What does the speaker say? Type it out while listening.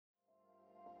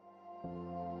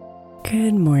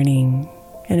Good morning,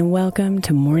 and welcome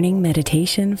to Morning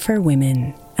Meditation for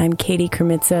Women. I'm Katie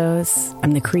Kremitzos.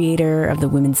 I'm the creator of the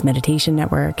Women's Meditation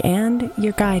Network and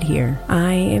your guide here.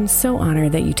 I am so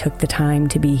honored that you took the time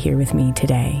to be here with me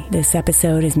today. This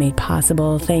episode is made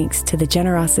possible thanks to the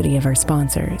generosity of our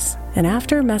sponsors. And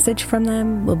after a message from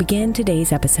them, we'll begin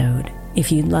today's episode.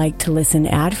 If you'd like to listen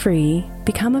ad-free,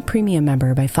 become a premium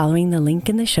member by following the link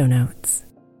in the show notes.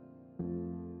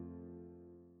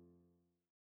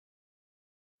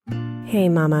 Hey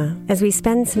Mama, as we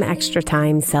spend some extra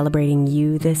time celebrating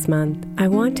you this month, I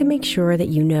want to make sure that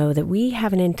you know that we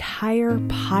have an entire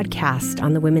podcast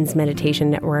on the Women's Meditation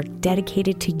Network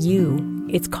dedicated to you.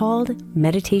 It's called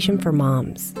Meditation for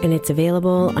Moms, and it's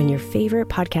available on your favorite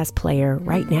podcast player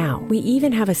right now. We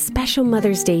even have a special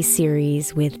Mother's Day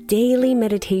series with daily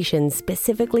meditations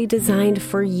specifically designed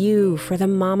for you, for the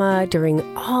mama,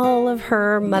 during all of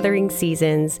her mothering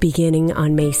seasons, beginning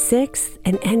on May 6th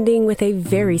and ending with a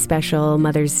very special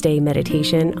Mother's Day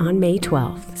meditation on May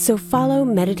 12th. So follow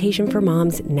Meditation for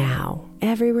Moms now,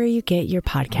 everywhere you get your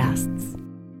podcasts.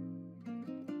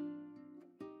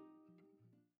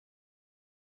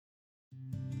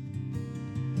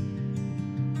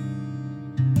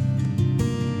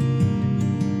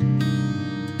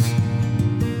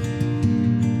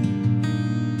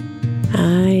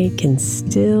 I can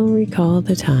still recall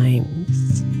the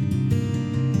times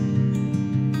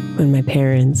when my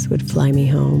parents would fly me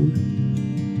home,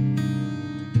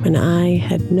 when I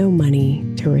had no money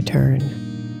to return.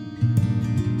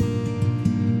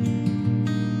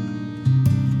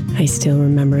 I still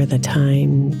remember the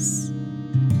times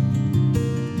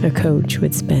a coach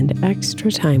would spend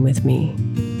extra time with me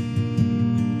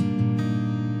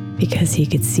because he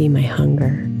could see my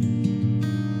hunger.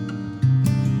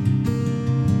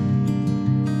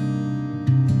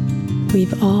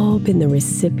 We've all been the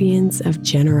recipients of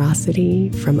generosity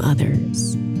from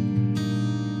others.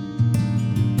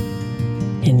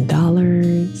 In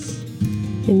dollars,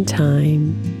 in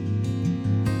time,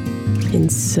 in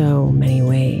so many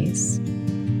ways.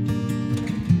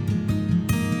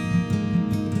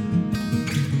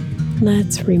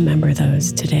 Let's remember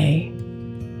those today.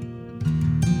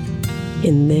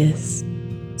 In this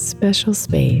special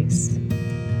space.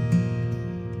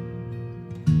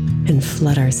 And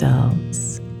flood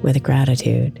ourselves with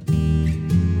gratitude.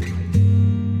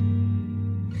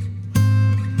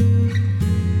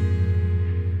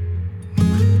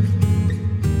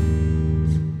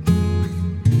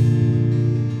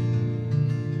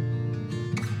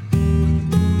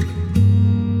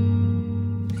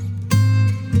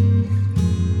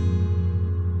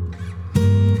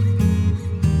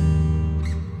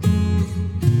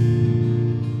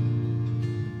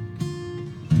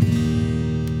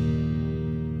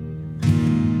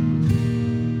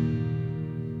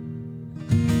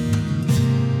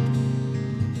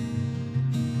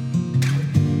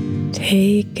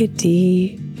 Take a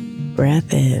deep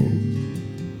breath in,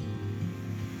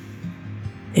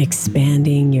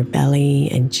 expanding your belly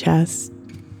and chest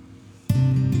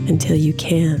until you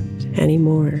can't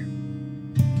anymore.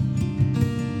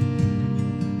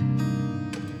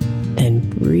 Then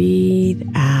breathe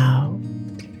out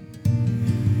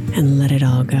and let it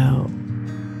all go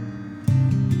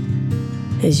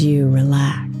as you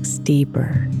relax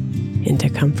deeper into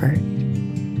comfort.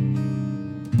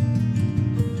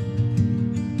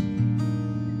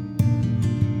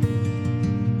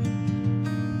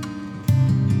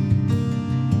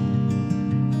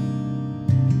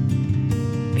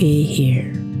 Be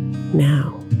here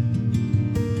now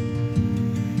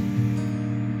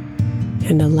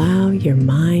and allow your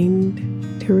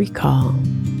mind to recall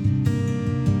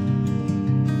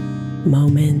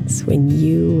moments when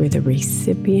you were the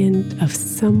recipient of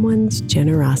someone's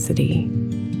generosity.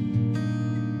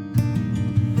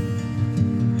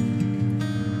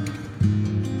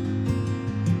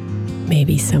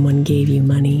 Maybe someone gave you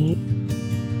money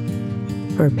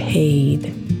or paid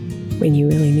when you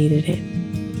really needed it.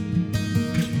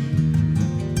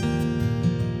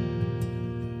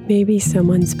 Maybe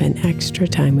someone spent extra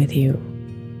time with you.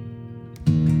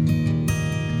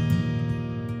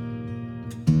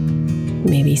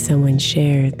 Maybe someone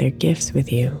shared their gifts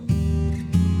with you.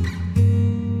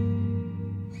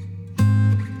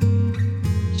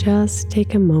 Just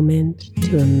take a moment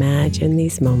to imagine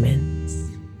these moments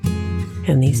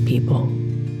and these people.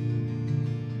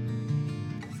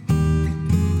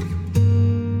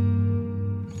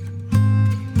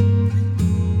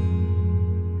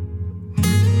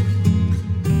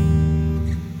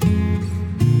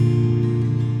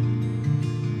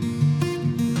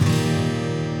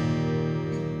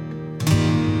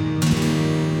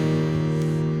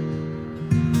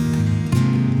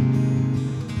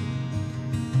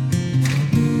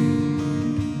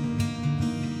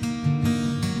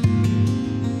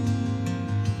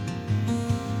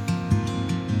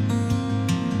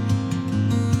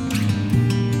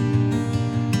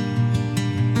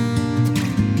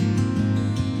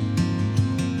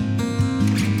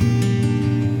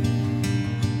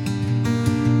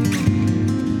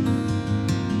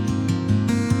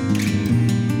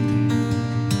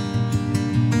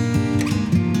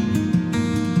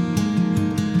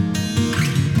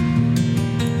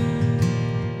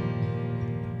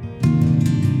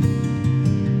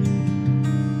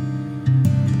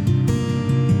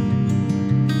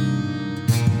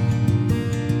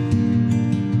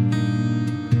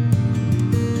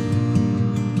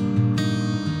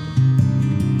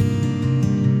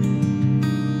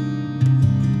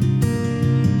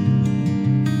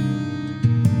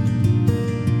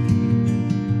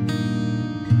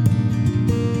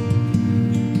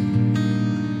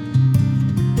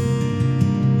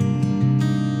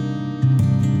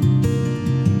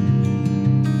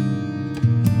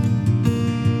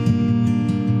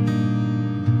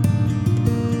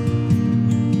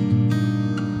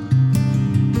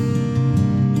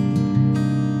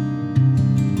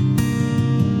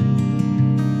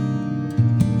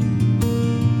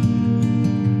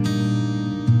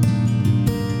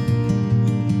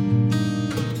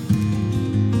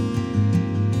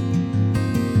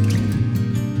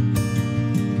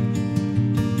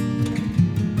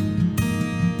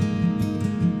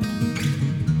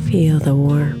 Feel the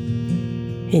warmth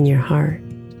in your heart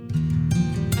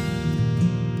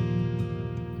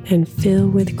and fill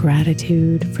with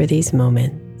gratitude for these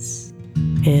moments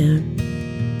and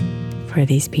for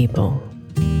these people.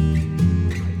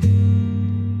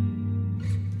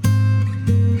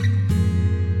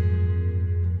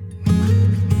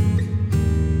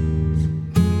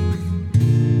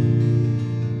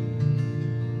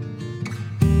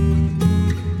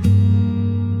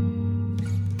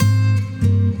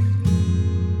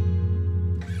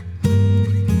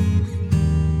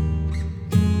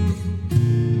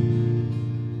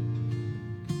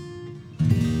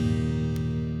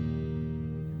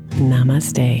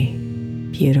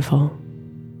 Namaste, beautiful.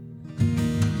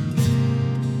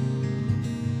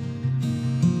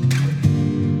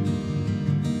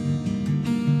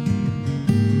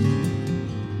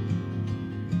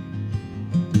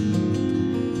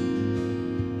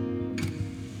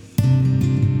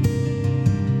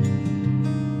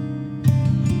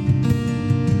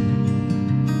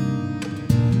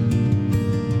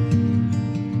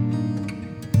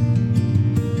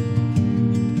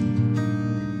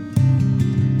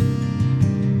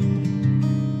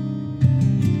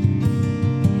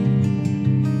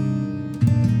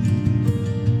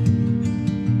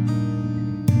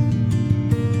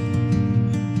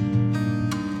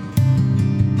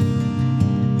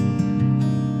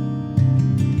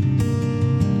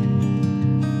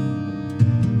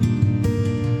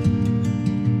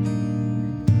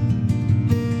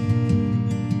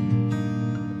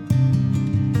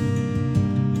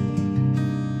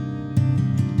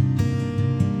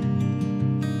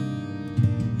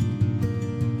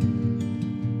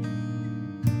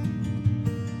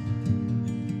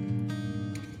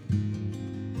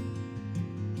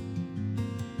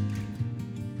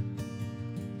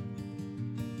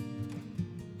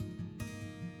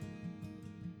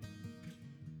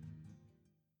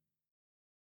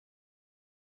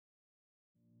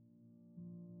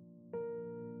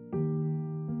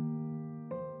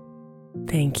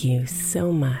 Thank you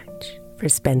so much for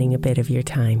spending a bit of your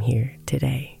time here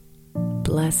today.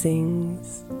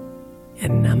 Blessings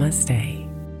and namaste.